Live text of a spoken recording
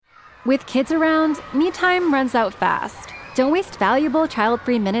With kids around, me time runs out fast. Don't waste valuable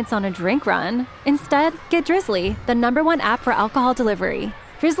child-free minutes on a drink run. Instead, get Drizzly, the #1 app for alcohol delivery.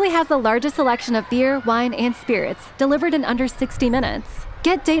 Drizzly has the largest selection of beer, wine, and spirits delivered in under 60 minutes.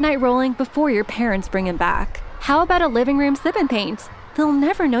 Get date night rolling before your parents bring them back. How about a living room sip and paint? They'll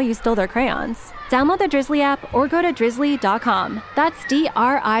never know you stole their crayons. Download the Drizzly app or go to drizzly.com. That's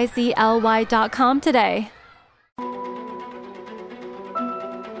DRIZLY.com today.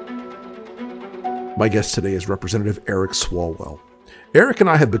 My guest today is Representative Eric Swalwell. Eric and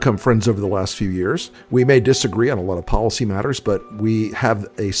I have become friends over the last few years. We may disagree on a lot of policy matters, but we have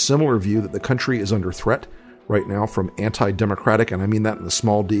a similar view that the country is under threat right now from anti-democratic, and I mean that in the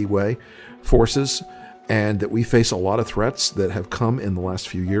small d way, forces, and that we face a lot of threats that have come in the last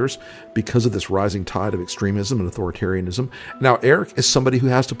few years because of this rising tide of extremism and authoritarianism. Now, Eric is somebody who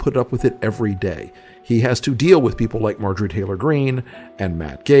has to put up with it every day. He has to deal with people like Marjorie Taylor Greene and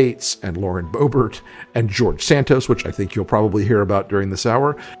Matt Gaetz and Lauren Boebert and George Santos, which I think you'll probably hear about during this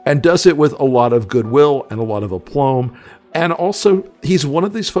hour, and does it with a lot of goodwill and a lot of aplomb. And also, he's one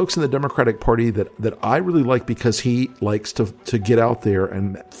of these folks in the Democratic Party that I really like because he likes to get out there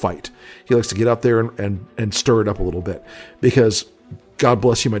and fight. He likes to get out there and stir it up a little bit because God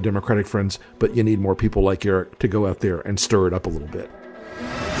bless you, my Democratic friends, but you need more people like Eric to go out there and stir it up a little bit.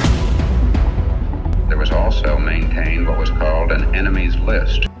 There was also maintained what was called an enemies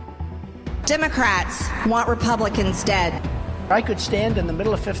list. Democrats want Republicans dead. I could stand in the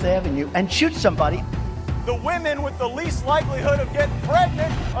middle of Fifth Avenue and shoot somebody. The women with the least likelihood of getting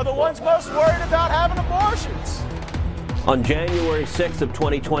pregnant are the ones most worried about having abortions. On January 6th of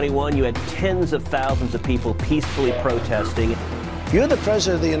 2021, you had tens of thousands of people peacefully protesting. You're the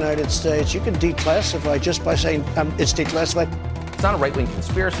president of the United States. You can declassify just by saying it's declassified. It's not a right-wing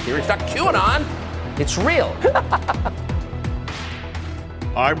conspiracy theory. It's not QAnon. It's real.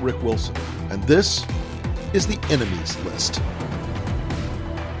 I'm Rick Wilson, and this is the Enemies List.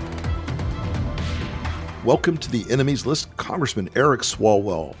 Welcome to the Enemies List, Congressman Eric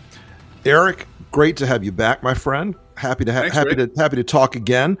Swalwell. Eric, great to have you back, my friend. Happy to talk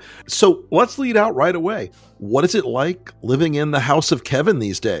again. So let's lead out right away. What is it like living in the House of Kevin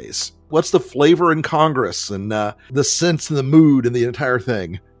these days? What's the flavor in Congress and the sense and the mood and the entire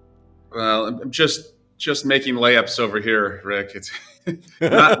thing? Well, I'm just making layups over here, Rick. It's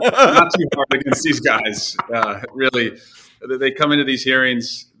not too hard against these guys. Really, they come into these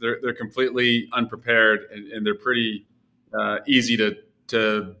hearings, they're completely unprepared, and they're pretty easy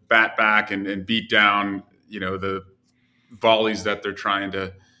to bat back and beat down, the volleys that they're trying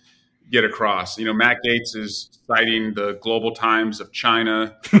to get across. Matt Gaetz is citing the Global Times of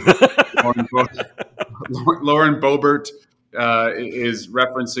China. Lauren Boebert is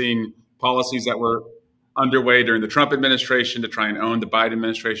referencing policies that were underway during the Trump administration to try and own the Biden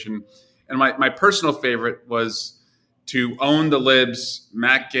administration. And my personal favorite was to own the libs.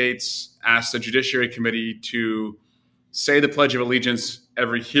 Matt Gaetz asked the Judiciary Committee to say the Pledge of Allegiance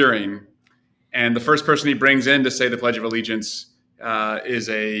every hearing. And the first person he brings in to say the Pledge of Allegiance is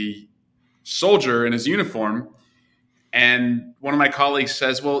a soldier in his uniform. And one of my colleagues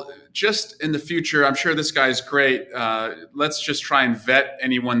says, well, just in the future, I'm sure this guy's great. Let's just try and vet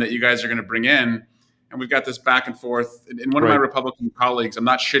anyone that you guys are going to bring in. And we've got this back and forth. And one of my Republican colleagues, I'm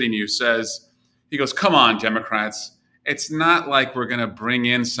not shitting you, he goes, come on, Democrats. It's not like we're going to bring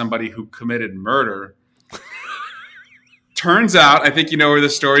in somebody who committed murder. Turns out, I think you know where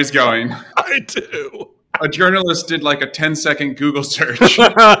this story's going. I do. A journalist did like a 10-second Google search,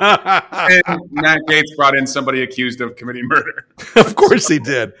 and Matt Gaetz brought in somebody accused of committing murder. Of course he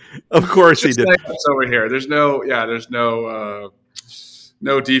did. Of course he did. Over here, there's no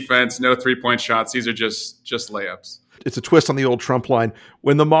defense, no 3-point shots. These are just layups. It's a twist on the old Trump line.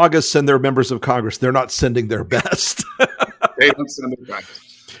 When the MAGAs send their members of Congress, they're not sending their best. They don't send their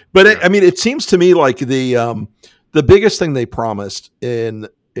best. But it seems to me like the biggest thing they promised in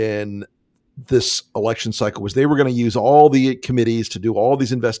this election cycle was they were going to use all the committees to do all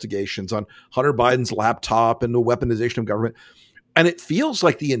these investigations on Hunter Biden's laptop and the weaponization of government. And it feels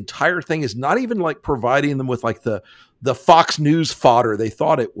like the entire thing is not even like providing them with like the Fox News fodder they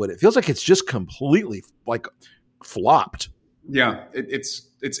thought it would. It feels like it's just completely like flopped. Yeah,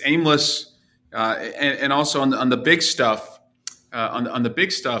 it's aimless. And also on the big stuff, on the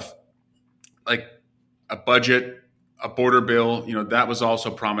big stuff, like a budget, a border bill, that was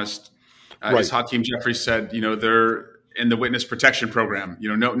also promised. As Hakeem Jeffries said, they're in the witness protection program.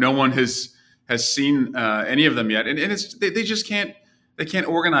 No one has seen any of them yet, and it's they just can't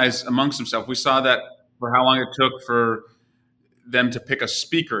organize amongst themselves. We saw that for how long it took for them to pick a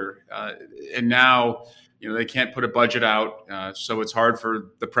speaker, and now They can't put a budget out, so it's hard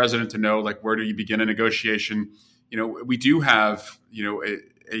for the president to know, like, where do you begin a negotiation. We do have,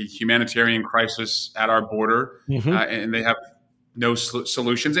 a humanitarian crisis at our border, and they have no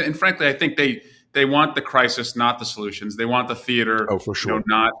solutions. And frankly, I think they want the crisis, not the solutions. They want the theater, for sure,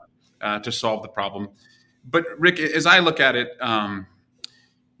 not to solve the problem. But Rick, as I look at it,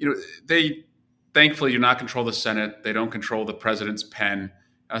 they thankfully do not control the Senate. They don't control the president's pen.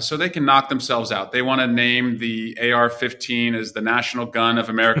 So they can knock themselves out. They want to name the AR-15 as the national gun of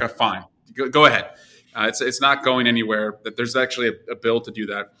America. Fine, go ahead. It's not going anywhere. There's actually a bill to do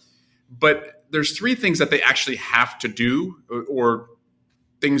that. But there's three things that they actually have to do, or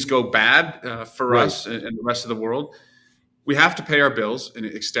things go bad for us and the rest of the world. We have to pay our bills and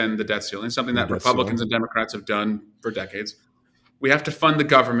extend the debt ceiling, something that Republicans and Democrats have done for decades. We have to fund the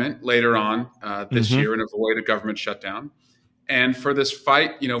government later on this year and avoid a government shutdown. And for this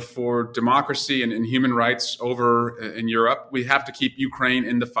fight, for democracy and human rights over in Europe, we have to keep Ukraine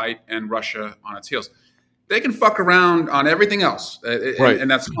in the fight and Russia on its heels. They can fuck around on everything else, and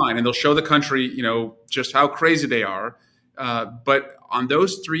that's fine. And they'll show the country, just how crazy they are. But on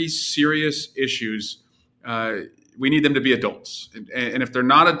those three serious issues, we need them to be adults. And if they're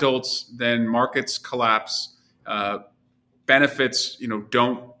not adults, then markets collapse, benefits,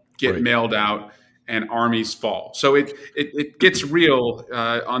 don't get mailed out, and armies fall. So it gets real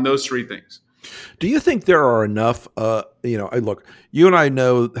on those three things. Do you think there are enough, look, you and I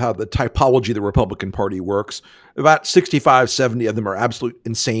know how the typology of the Republican Party works. About 65, 70 of them are absolute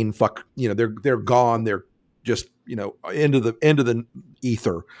insane they're gone. They're just, into the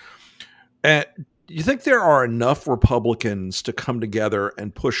ether. And do you think there are enough Republicans to come together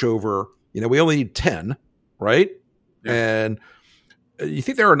and push over, we only need 10, right? Yeah. And you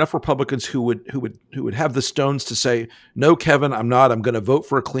think there are enough Republicans who would have the stones to say, no, Kevin, I'm not. I'm going to vote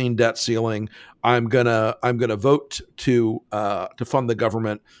for a clean debt ceiling. I'm gonna vote to fund the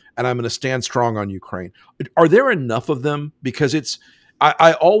government, and I'm going to stand strong on Ukraine. Are there enough of them? Because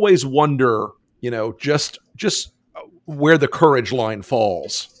I always wonder, just where the courage line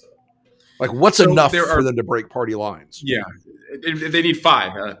falls. Like, what's enough for them to break party lines? Yeah, they need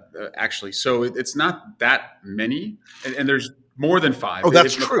 5 actually. So it's not that many, and there's more than 5. Oh,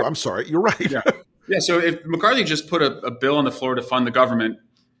 that's true. I'm sorry. You're right. Yeah. So if McCarthy just put a bill on the floor to fund the government,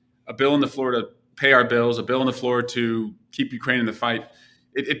 a bill on the floor to pay our bills, a bill on the floor to keep Ukraine in the fight,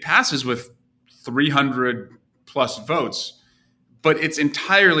 it passes with 300 plus votes, but it's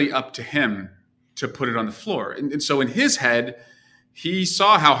entirely up to him to put it on the floor. And so in his head, he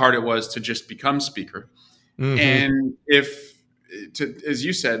saw how hard it was to just become speaker. And as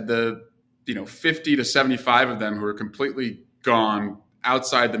you said, the 50 to 75 of them who are completely gone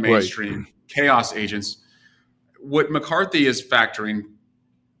outside the mainstream, chaos agents. What McCarthy is factoring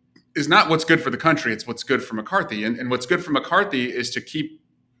is not what's good for the country, it's what's good for McCarthy. And what's good for McCarthy is to keep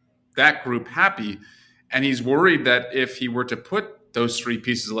that group happy. And he's worried that if he were to put those 3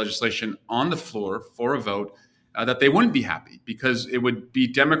 pieces of legislation on the floor for a vote, that they wouldn't be happy, because it would be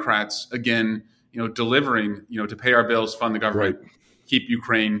Democrats, again, delivering, to pay our bills, fund the government, keep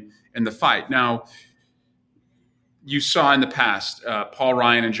Ukraine in the fight. Now, you saw in the past, Paul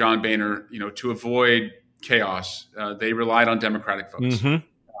Ryan and John Boehner, to avoid chaos, they relied on Democratic votes,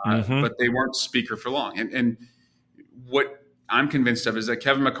 but they weren't speaker for long. And what I'm convinced of is that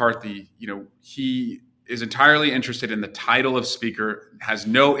Kevin McCarthy, he is entirely interested in the title of speaker, has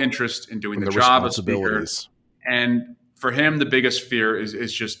no interest in doing the job of speaker. And for him, the biggest fear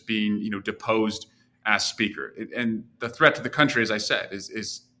is just being, deposed as speaker. And the threat to the country, as I said,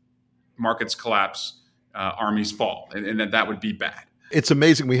 is markets collapse, armies fall, and that would be bad. It's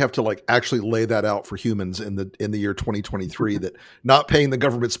amazing we have to actually lay that out for humans in the year 2023, that not paying the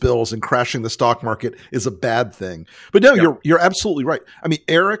government's bills and crashing the stock market is a bad thing. But no, you're absolutely right. I mean,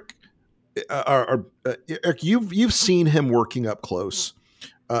 Eric, you've seen him working up close.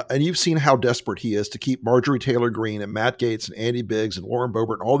 And you've seen how desperate he is to keep Marjorie Taylor Greene and Matt Gaetz and Andy Biggs and Lauren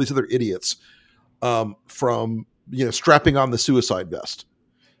Boebert and all these other idiots from strapping on the suicide vest.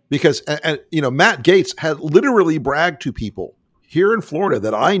 Because Matt Gaetz had literally bragged to people here in Florida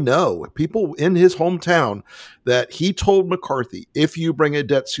that I know, people in his hometown, that he told McCarthy, if you bring a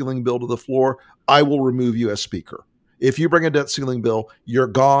debt ceiling bill to the floor, I will remove you as speaker. If you bring a debt ceiling bill, you're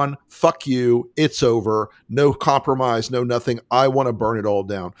gone. Fuck you. It's over. No compromise, no nothing. I want to burn it all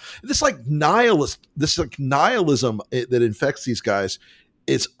down. This nihilism that infects these guys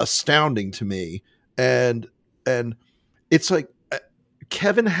is astounding to me. And it's like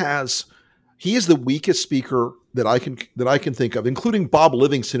Kevin he is the weakest speaker that I can think of, including Bob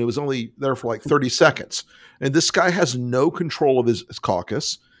Livingston, who was only there for 30 seconds. And this guy has no control of his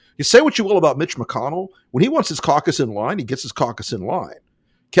caucus. You say what you will about Mitch McConnell. When he wants his caucus in line, he gets his caucus in line.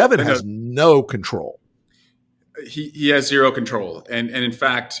 Kevin has no control. He has zero control. And in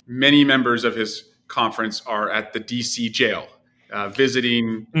fact, many members of his conference are at the D.C. jail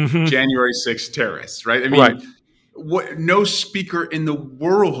visiting January 6th terrorists, right? I mean, no speaker in the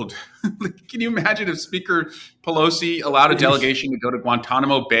world. Can you imagine if Speaker Pelosi allowed a delegation to go to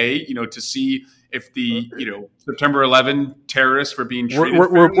Guantanamo Bay, to see if the, September 11 terrorists were being treated?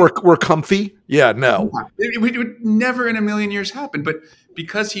 We're comfy. Yeah, no. It would never in a million years happen. But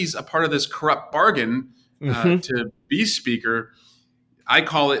because he's a part of this corrupt bargain to be speaker, I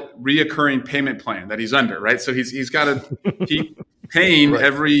call it reoccurring payment plan that he's under, right? So he's got to keep paying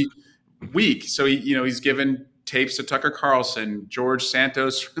every week. So he's given tapes to Tucker Carlson. George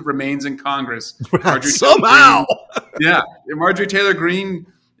Santos remains in Congress. Somehow. Marjorie Taylor Greene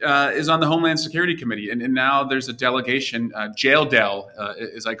is on the Homeland Security Committee. And now there's a delegation, Jail Del,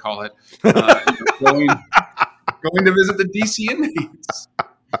 as I call it, going to visit the D.C. inmates.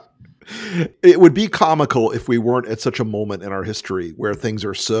 It would be comical if we weren't at such a moment in our history where things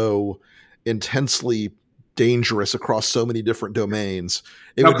are so intensely dangerous across so many different domains.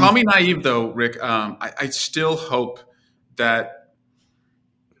 Now, call me naive, though, Rick. I still hope that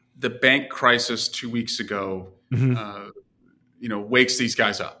the bank crisis 2 weeks ago, wakes these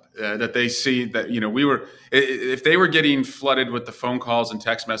guys up. That they see that if they were getting flooded with the phone calls and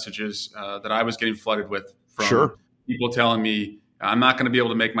text messages that I was getting flooded with from people telling me I'm not going to be able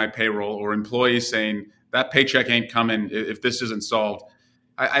to make my payroll, or employees saying that paycheck ain't coming if this isn't solved.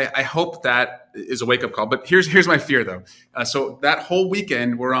 I hope that is a wake-up call. But here's my fear, though. So that whole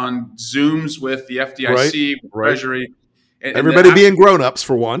weekend, we're on Zooms with the FDIC, Treasury. And everybody being grown-ups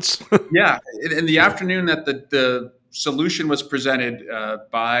for once. In the afternoon that the solution was presented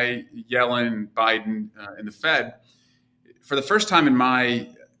by Yellen, Biden, and the Fed, for the first time in my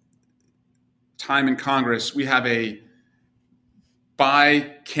time in Congress, we have a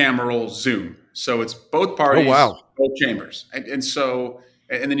bicameral Zoom. So it's both parties, both chambers.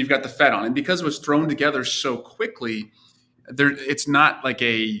 And then you've got the Fed on. And because it was thrown together so quickly, it's not like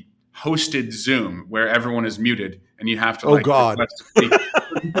a hosted Zoom where everyone is muted and you have to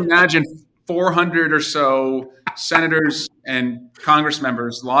imagine 400 or so senators and Congress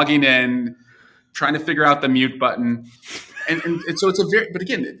members logging in, trying to figure out the mute button. And so it's but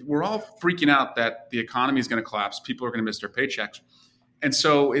again, we're all freaking out that the economy is going to collapse. People are going to miss their paychecks. And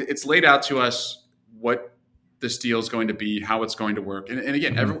so it's laid out to us what this deal is going to be, how it's going to work. And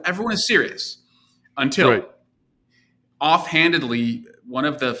again, everyone is serious until offhandedly, one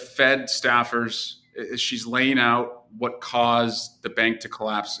of the Fed staffers, she's laying out what caused the bank to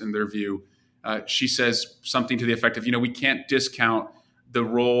collapse in their view. She says something to the effect of, we can't discount the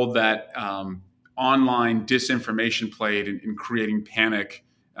role that online disinformation played in creating panic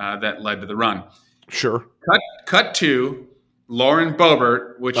that led to the run. Sure. Cut to Lauren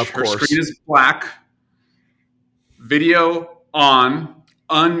Boebert, which her screen is black, video on,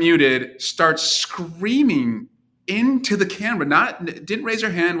 unmuted, starts screaming into the camera. Didn't raise her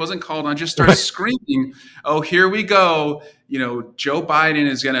hand, wasn't called on, just starts screaming, "Oh, here we go. Joe Biden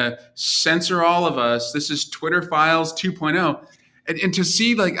is going to censor all of us. This is Twitter Files 2.0. And to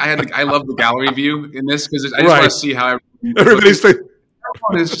see, I love the gallery view in this because I just want to see how everybody's face.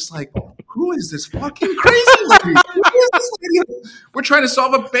 Everyone is just like, who is this fucking crazy lady? Who is this lady? We're trying to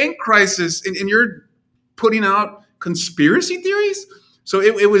solve a bank crisis, and you're putting out conspiracy theories. So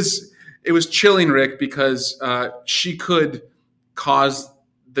it was chilling, Rick, because she could cause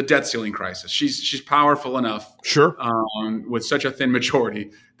the debt ceiling crisis. She's powerful enough, with such a thin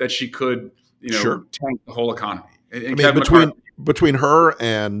majority that she could, tank the whole economy. And between her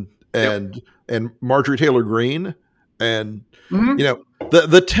and Marjorie Taylor Greene, and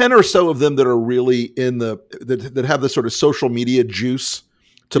the 10 or so of them that are really that have this sort of social media juice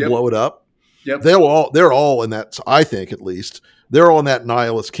to blow it up. Yep. They're all in that, I think at least, they're all in that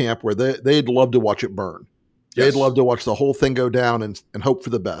nihilist camp where they'd love to watch it burn. Yes. They'd love to watch the whole thing go down and hope for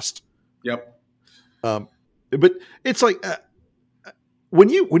the best. Yep. But it's like when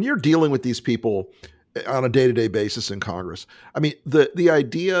you're dealing with these people on a day-to-day basis in Congress, I mean, the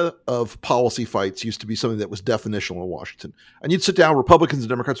idea of policy fights used to be something that was definitional in Washington. And you'd sit down, Republicans and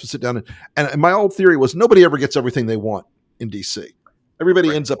Democrats would sit down, and my old theory was nobody ever gets everything they want in D.C.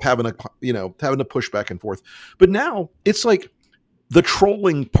 Everybody ends up having to push back and forth. But now it's like the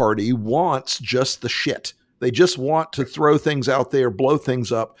trolling party wants just the shit. They just want to throw things out there, blow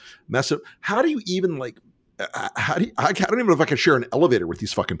things up, mess it. How do you even I don't even know if I can share an elevator with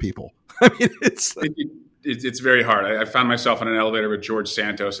these fucking people. I mean, it's very hard. I found myself in an elevator with George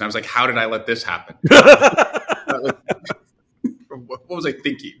Santos, and I was like, how did I let this happen? was I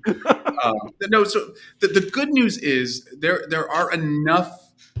thinking? No. So the good news is there are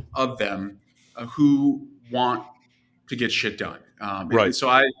enough of them who want to get shit done. Right. So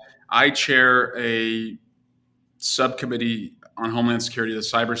I chair a subcommittee on Homeland Security, the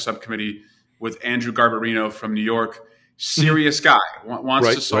cyber subcommittee, with Andrew Garbarino from New York. Serious guy,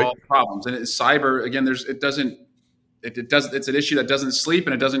 wants to solve problems. And cyber, again, it's an issue that doesn't sleep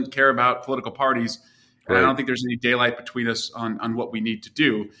and it doesn't care about political parties. And I don't think there's any daylight between us on what we need to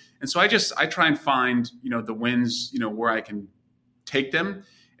do. And so I try and find, the wins, where I can take them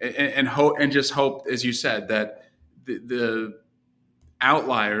and hope, and just hope, as you said, that the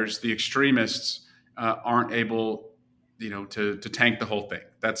outliers, the extremists, aren't able, to tank the whole thing.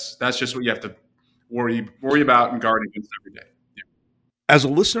 That's just what you have to worry about and guard against every day. Yeah. As a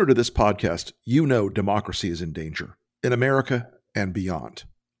listener to this podcast, democracy is in danger in America and beyond.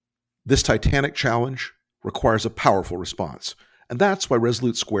 This titanic challenge requires a powerful response, and that's why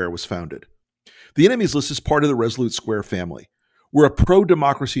Resolute Square was founded. The Enemies List is part of the Resolute Square family. We're a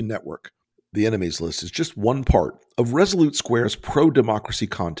pro-democracy network. The Enemies List is just one part of Resolute Square's pro-democracy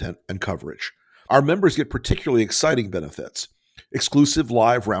content and coverage. Our members get particularly exciting benefits: exclusive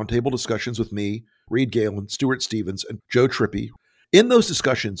live roundtable discussions with me, Reed Galen, Stuart Stevens, and Joe Trippi. In those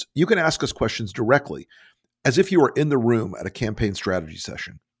discussions, you can ask us questions directly, as if you were in the room at a campaign strategy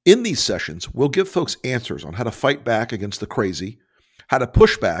session. In these sessions, we'll give folks answers on how to fight back against the crazy, how to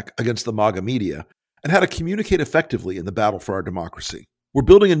push back against the MAGA media, and how to communicate effectively in the battle for our democracy. We're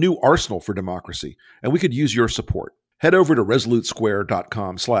building a new arsenal for democracy, and we could use your support. Head over to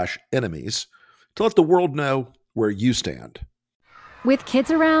resolutesquare.com/enemies to let the world know where you stand. With kids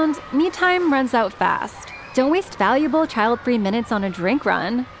around, me time runs out fast. Don't waste valuable child-free minutes on a drink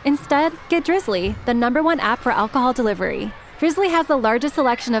run. Instead, get Drizzly, the #1 app for alcohol delivery. Drizzly has the largest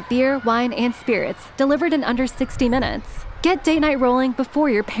selection of beer, wine, and spirits delivered in under 60 minutes. Get date night rolling before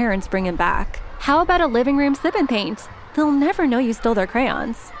your parents bring them back. How about a living room sip and paint? They'll never know you stole their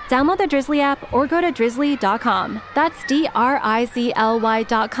crayons. Download the Drizzly app or go to drizzly.com. That's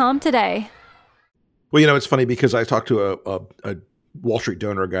DRIZLY.com today. Well, it's funny because I talked to a Wall Street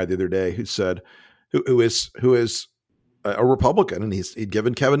donor guy the other day who said, who is a Republican, and he'd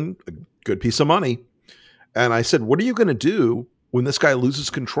given Kevin a good piece of money. And I said, what are you going to do when this guy loses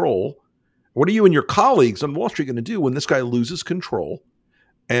control? What are you and your colleagues on Wall Street going to do when this guy loses control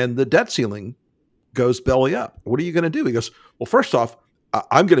and the debt ceiling goes belly up? What are you going to do? He goes, well, first off,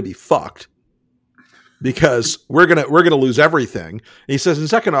 I'm going to be fucked because we're going to lose everything. And he says, and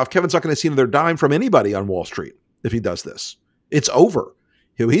second off, Kevin's not going to see another dime from anybody on Wall Street if he does this. It's over.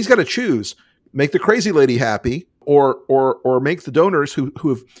 He's got to choose: make the crazy lady happy, or make the donors who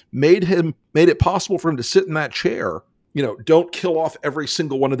have made it possible for him to sit in that chair, don't kill off every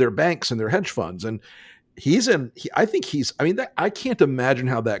single one of their banks and their hedge funds. And I can't imagine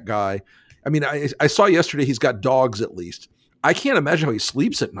how that guy, I saw yesterday he's got dogs at least. I can't imagine how he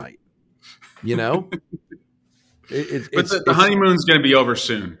sleeps at night, But the honeymoon's going to be over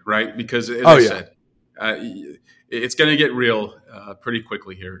soon, right? Because as I said, it's going to get real pretty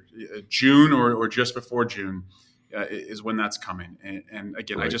quickly here. June or just before June is when that's coming. And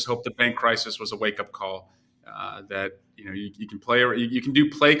again, right. I just hope the bank crisis was a wake-up call that you can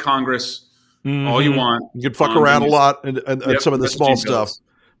play Congress all you want. You can fuck around a lot and some of the small stuff.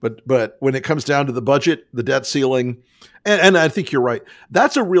 But when it comes down to the budget, the debt ceiling, and I think you're right,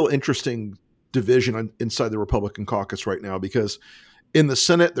 that's a real interesting division inside the Republican caucus right now, because in the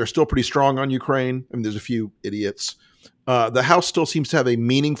Senate, they're still pretty strong on Ukraine. There's a few idiots. The House still seems to have a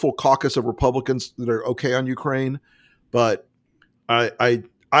meaningful caucus of Republicans that are okay on Ukraine, but I'm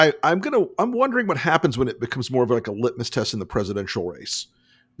wondering what happens when it becomes more of like a litmus test in the presidential race,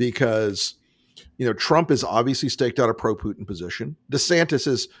 because Trump is obviously staked out a pro-Putin position.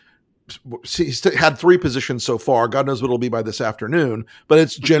 DeSantis he's had 3 positions so far. God knows what it'll be by this afternoon, but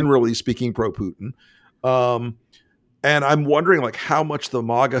it's generally speaking pro-Putin. And I'm wondering how much the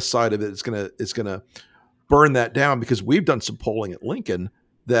MAGA side of it is gonna burn that down, because we've done some polling at Lincoln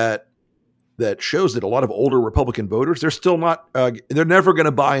that shows that a lot of older Republican voters, they're still not, they're never going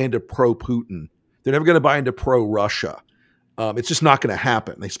to buy into pro-Putin. They're never going to buy into pro-Russia. It's just not going to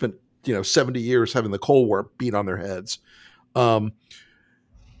happen. They spent 70 years having the Cold War beat on their heads. But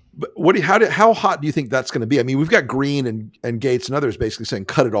how hot do you think that's going to be? We've got Green and Gates and others basically saying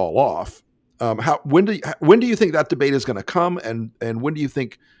cut it all off. When do you think that debate is going to come, and when do you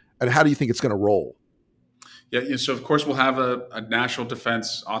think, and how do you think it's going to roll? Yeah, so of course we'll have a National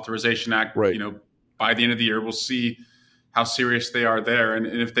Defense Authorization Act. Right. By the end of the year, we'll see how serious they are there, and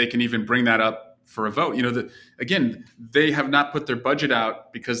if they can even bring that up for a vote. Again, they have not put their budget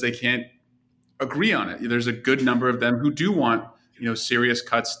out because they can't agree on it. There's a good number of them who do want serious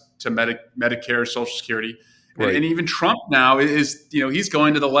cuts to Medicare, Social Security. Right. And even Trump now is, he's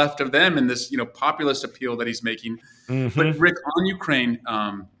going to the left of them in this, populist appeal that he's making. Mm-hmm. But Rick, on Ukraine,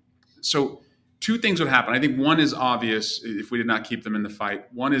 so two things would happen. I think one is obvious if we did not keep them in the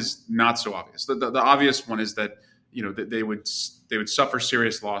fight. One is not so obvious. The obvious one is that, that they would suffer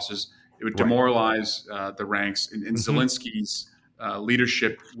serious losses. It would demoralize the ranks, and Zelensky's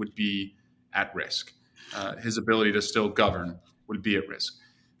leadership would be at risk. His ability to still govern would be at risk.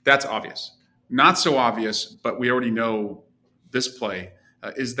 That's obvious. Not so obvious, but we already know this play,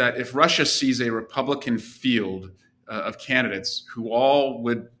 is that if Russia sees a Republican field of candidates who all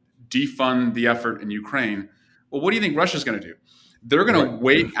would defund the effort in Ukraine, well, what do you think Russia's going to do? They're going to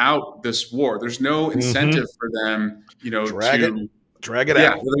wait out this war. There's no incentive for them, drag it out. Yeah,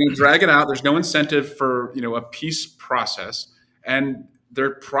 they're going to drag it out. There's no incentive for, a peace process. And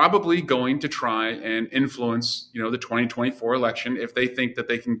they're probably going to try and influence, the 2024 election if they think that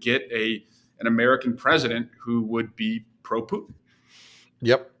they can get an American president who would be pro-Putin.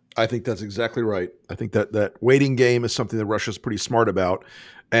 Yep. I think that's exactly right. I think that waiting game is something that Russia's pretty smart about.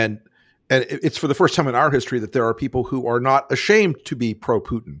 And it's for the first time in our history that there are people who are not ashamed to be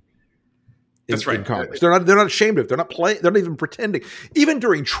pro-Putin. That's right. In Congress. They're not ashamed of it. They're not playing. They're not even pretending. Even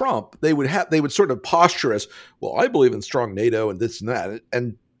during Trump, they would sort of posture as, well, I believe in strong NATO and this and that.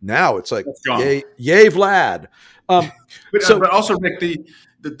 And now it's like, yay, Vlad. But also, Rick,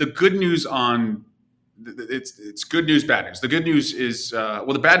 the good news on it's good news, bad news. The good news is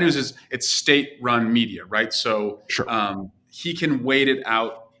the bad news is it's state-run media, right? So he can wait it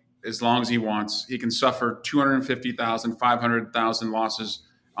out as long as he wants. He can suffer 250,000, 500,000 losses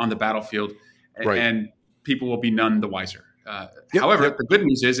on the battlefield. And people will be none the wiser. However, the good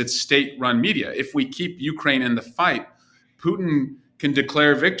news is it's state-run media. If we keep Ukraine in the fight, Putin can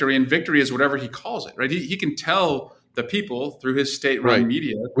declare victory, and victory is whatever he calls it, right? He can tell the people through his state-run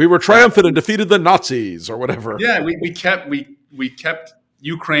media. We were triumphant and defeated the Nazis or whatever. Yeah, we kept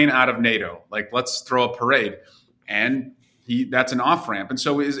Ukraine out of NATO. Like, let's throw a parade. And that's an off-ramp. And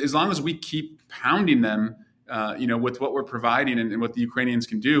so as long as we keep pounding them, with what we're providing and what the Ukrainians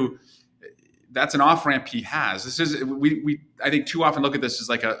can do, that's an off-ramp he has. This is I think too often look at this as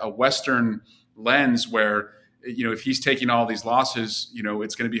like a Western lens where, if he's taking all these losses,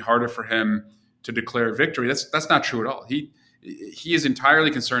 it's going to be harder for him to declare victory. That's not true at all. He is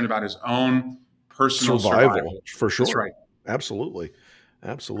entirely concerned about his own personal survival. For sure. That's right.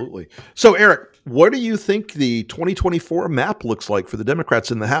 Absolutely. So, Eric, what do you think the 2024 map looks like for the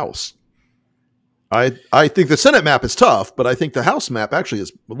Democrats in the House? I think the Senate map is tough, but I think the House map actually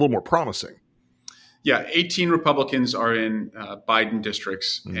is a little more promising. Yeah, 18 Republicans are in Biden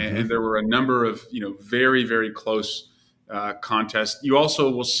districts, and there were a number of very, very close contests. You also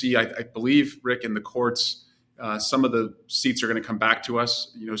will see, I believe, Rick, in the courts, some of the seats are going to come back to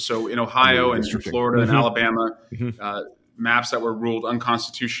us. So in Ohio and Florida and Alabama, maps that were ruled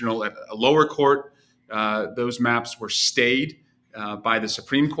unconstitutional at a lower court, those maps were stayed by the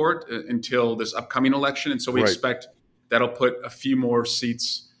Supreme Court until this upcoming election, and so we expect that'll put a few more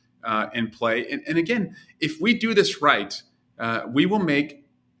seats in play. And again, if we do this right, we will make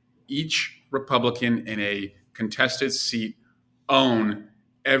each Republican in a contested seat own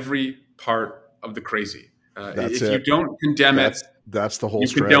every part of the crazy. If you don't condemn that's the whole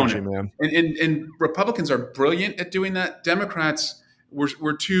strategy, man. And Republicans are brilliant at doing that. Democrats,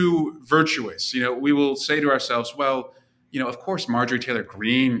 we're too virtuous. We will say to ourselves, well, of course, Marjorie Taylor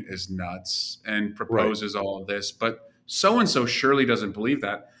Greene is nuts and proposes all of this, but so-and-so surely doesn't believe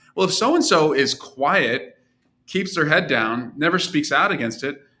that. Well, if so-and-so is quiet, keeps their head down, never speaks out against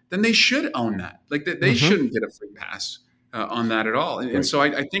it, then they should own that. Like they shouldn't get a free pass on that at all. And so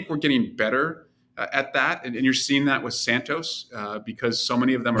I think we're getting better at that. And you're seeing that with Santos because so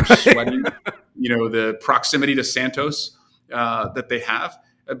many of them are sweating, the proximity to Santos that they have.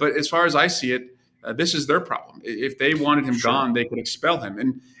 But as far as I see it, this is their problem. If they wanted him gone, they could expel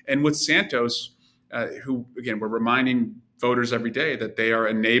him. And with Santos, who, again, we're reminding voters every day that they are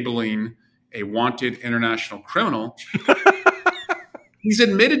enabling a wanted international criminal. He's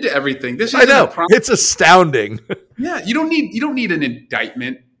admitted to everything. I know. It's astounding. Yeah, you don't need an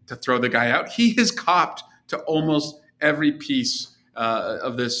indictment to throw the guy out. He has copped to almost every piece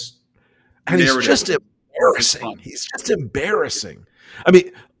of this. And narrative. He's just embarrassing. I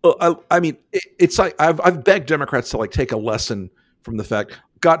mean, it's like I've begged Democrats to take a lesson from the fact.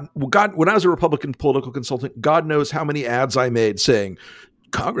 God, when I was a Republican political consultant, God knows how many ads I made saying,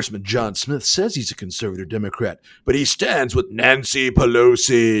 Congressman John Smith says he's a conservative Democrat, but he stands with Nancy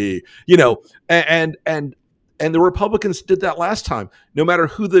Pelosi, and And the Republicans did that last time. No matter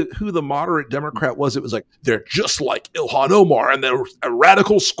who the moderate Democrat was, it was like, they're just like Ilhan Omar and they're a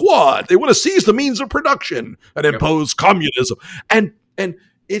radical squad. They want to seize the means of production and impose communism. And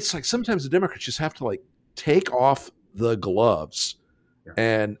it's like sometimes the Democrats just have to like take off the gloves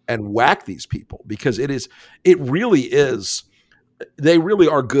and whack these people, because it really is, they really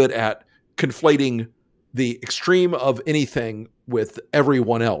are good at conflating the extreme of anything with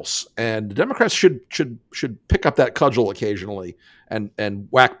everyone else. And the Democrats should pick up that cudgel occasionally and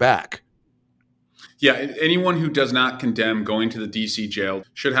whack back. Yeah, anyone who does not condemn going to the DC jail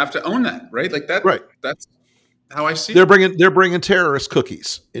should have to own that, right? Like that. Right. That's how I see they're bringing terrorist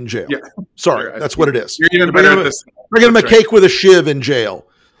cookies in jail. Yeah. Sorry, that's what it is. You're even better at this. Bringing them a cake with a shiv in jail.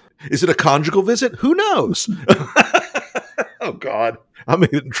 Is it a conjugal visit? Who knows? Oh God, I'm gonna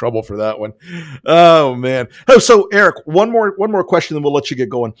get in trouble for that one. Oh man. Oh, so Eric, one more question, then we'll let you get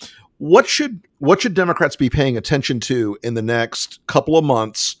going. What should Democrats be paying attention to in the next couple of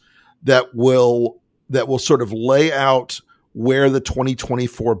months that will sort of lay out where the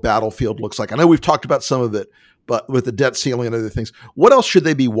 2024 battlefield looks like? I know we've talked about some of it, but with the debt ceiling and other things, what else should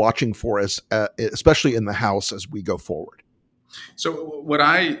they be watching for, especially in the House, as we go forward? So what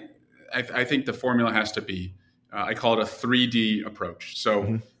I think the formula has to be, I call it a 3D approach.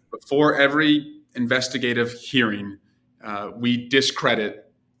 So before every investigative hearing, we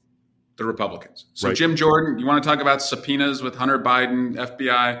discredit the Republicans. So right. Jim Jordan, you want to talk about subpoenas with Hunter Biden,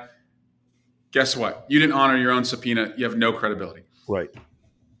 FBI? Guess what? You didn't honor your own subpoena. You have no credibility. Right.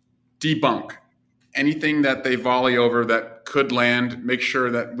 Debunk anything that they volley over that could land. Make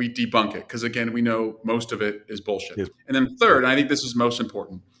sure that we debunk it, because again, we know most of it is bullshit. Yes. And then third, and I think this is most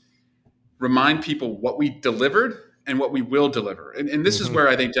important, remind people what we delivered and what we will deliver. And this is where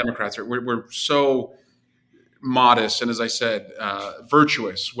I think Democrats are. We're so modest and, as I said,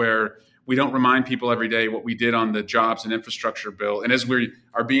 virtuous, where we don't remind people every day what we did on the jobs and infrastructure bill. And as we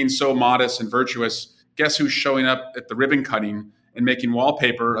are being so modest and virtuous, guess who's showing up at the ribbon cutting and making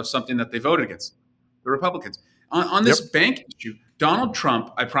wallpaper of something that they voted against? The Republicans. On this bank issue, Donald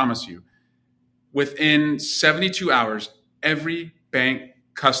Trump, I promise you, within 72 hours, every bank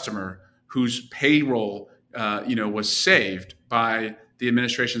customer whose payroll was saved by the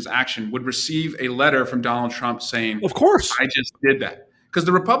administration's action would receive a letter from Donald Trump saying, of course, I just did that. Because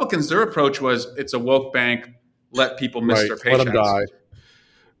the Republicans, their approach was, it's a woke bank, let people miss their paychecks. Let them die.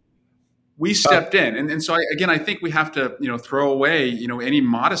 We stepped in. And so, I think we have to, throw away, any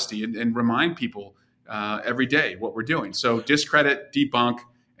modesty and remind people every day what we're doing. So discredit, debunk,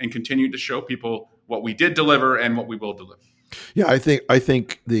 and continue to show people what we did deliver and what we will deliver. Yeah, I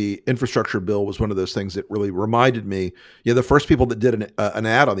think the infrastructure bill was one of those things that really reminded me. Yeah, the first people that did an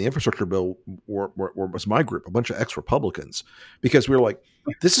ad on the infrastructure bill was my group, a bunch of ex-Republicans, because we were like,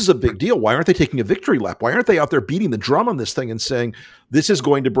 this is a big deal. Why aren't they taking a victory lap? Why aren't they out there beating the drum on this thing and saying, this is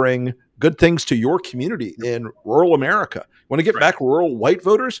going to bring good things to your community in rural America? Want to get back rural white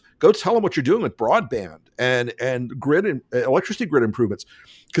voters? Go tell them what you're doing with broadband and grid and electricity grid improvements,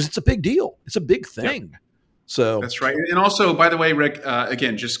 because it's a big deal. It's a big thing. Yeah. So that's right. And also, by the way, Rick,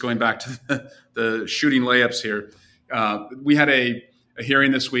 again, just going back to the shooting layups here, we had a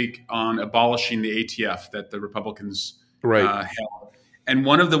hearing this week on abolishing the ATF that the Republicans held. And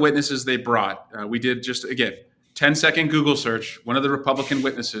one of the witnesses they brought, we did just, again, 10-second Google search. One of the Republican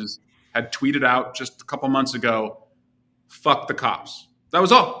witnesses had tweeted out just a couple months ago, fuck the cops. That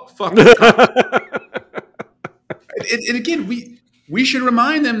was all. Fuck the cops. and again, we should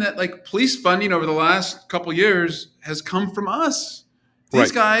remind them that like police funding over the last couple years has come from us.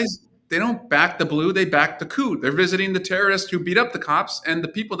 These guys, they don't back the blue, they back the coup. They're visiting the terrorists who beat up the cops, and the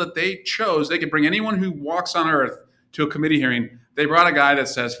people that they chose, they could bring anyone who walks on earth to a committee hearing. They brought a guy that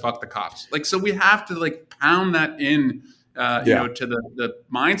says, fuck the cops. Like, so we have to like pound that in, to the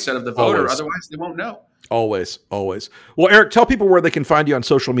mindset of the voter. Always. Otherwise they won't know. Always. Well, Eric, tell people where they can find you on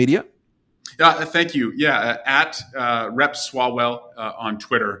social media. Thank you. Yeah, at Rep Swalwell on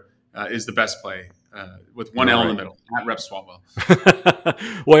Twitter is the best play, with one L in the middle, at Rep Swalwell.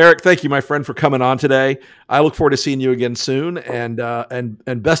 Well, Eric, thank you, my friend, for coming on today. I look forward to seeing you again soon,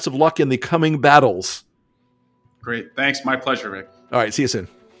 and best of luck in the coming battles. Great. Thanks. My pleasure, Rick. All right. See you soon.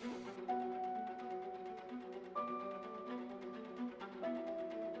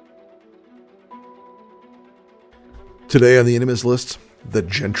 Today on the Enemies List, the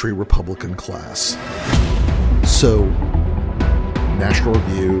Gentry Republican class. So, National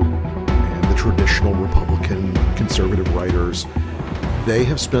Review and the traditional Republican conservative writers, they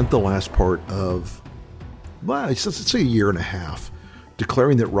have spent the last part of, let's say a year and a half,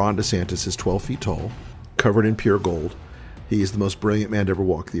 declaring that Ron DeSantis is 12 feet tall, covered in pure gold. He is the most brilliant man to ever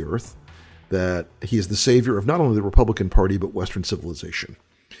walk the earth. that he is the savior of not only the Republican Party, but Western civilization.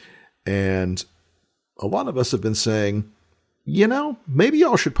 And a lot of us have been saying, maybe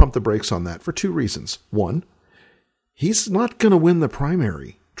y'all should pump the brakes on that for two reasons. One, he's not going to win the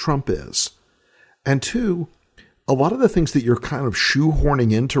primary. Trump is. And two, a lot of the things that you're kind of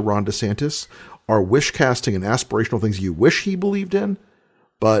shoehorning into Ron DeSantis are wish casting and aspirational things you wish he believed in.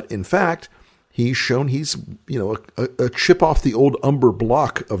 But in fact, he's shown he's, a chip off the old umber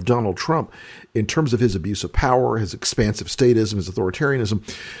block of Donald Trump in terms of his abuse of power, his expansive statism, his authoritarianism.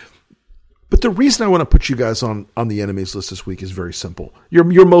 But the reason I want to put you guys on the enemies list this week is very simple.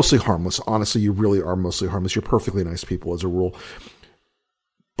 You're mostly harmless. Honestly, you really are mostly harmless. You're perfectly nice people as a rule.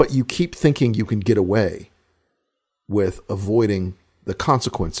 But you keep thinking you can get away with avoiding the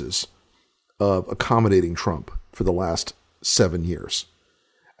consequences of accommodating Trump for the last 7 years.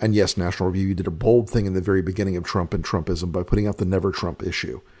 And yes, National Review, you did a bold thing in the very beginning of Trump and Trumpism by putting out the Never Trump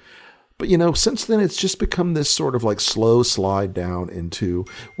issue. But, since then, it's just become this sort of like slow slide down into,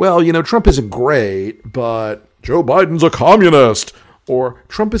 Trump isn't great, but Joe Biden's a communist. Or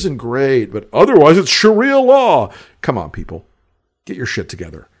Trump isn't great, but otherwise it's Sharia law. Come on, people. Get your shit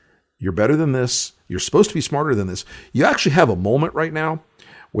together. You're better than this. You're supposed to be smarter than this. You actually have a moment right now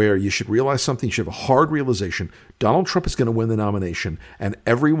where you should realize something. You should have a hard realization. Donald Trump is going to win the nomination, and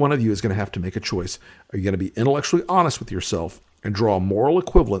every one of you is going to have to make a choice. Are you going to be intellectually honest with yourself and draw a moral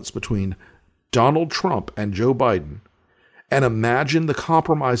equivalence between Donald Trump and Joe Biden, and imagine the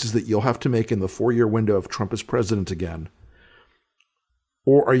compromises that you'll have to make in the 4-year window if Trump is president again?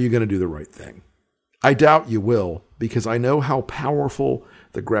 Or are you going to do the right thing? I doubt you will, because I know how powerful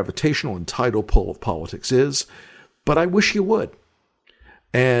the gravitational and tidal pull of politics is, but I wish you would.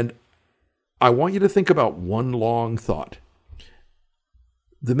 And I want you to think about one long thought.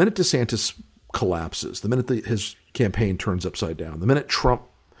 The minute DeSantis collapses, the minute his campaign turns upside down, the minute Trump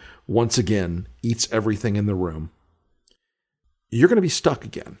once again eats everything in the room, you're going to be stuck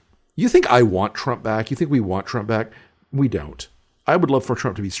again. You think I want Trump back? You think we want Trump back? We don't. I would love for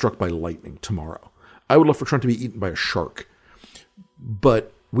Trump to be struck by lightning tomorrow. I would love for Trump to be eaten by a shark.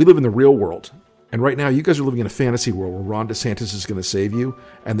 But we live in the real world. And right now, you guys are living in a fantasy world where Ron DeSantis is going to save you,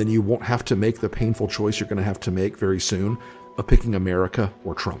 and then you won't have to make the painful choice you're going to have to make very soon of picking America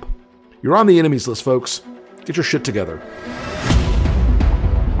or Trump. You're on the enemies list, folks. Get your shit together.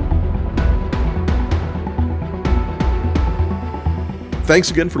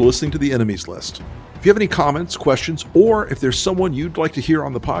 Thanks again for listening to the enemies list. If you have any comments, questions, or if there's someone you'd like to hear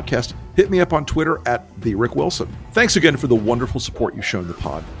on the podcast, hit me up on Twitter at @TheRickWilson. Thanks again for the wonderful support you've shown the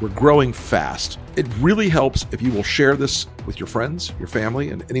pod. We're growing fast. It really helps if you will share this with your friends, your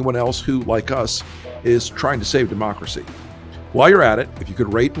family, and anyone else who, like us, is trying to save democracy. While you're at it, if you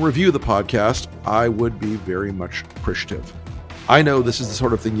could rate and review the podcast, I would be very much appreciative. I know this is the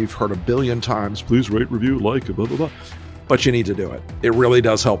sort of thing you've heard a billion times. Please rate, review, like, blah, blah, blah. But you need to do it. It really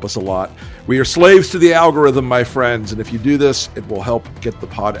does help us a lot. We are slaves to the algorithm, my friends, and if you do this, it will help get the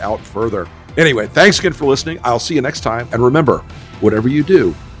pod out further. Anyway, thanks again for listening. I'll see you next time. And remember, whatever you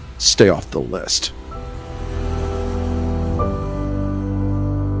do, stay off the list.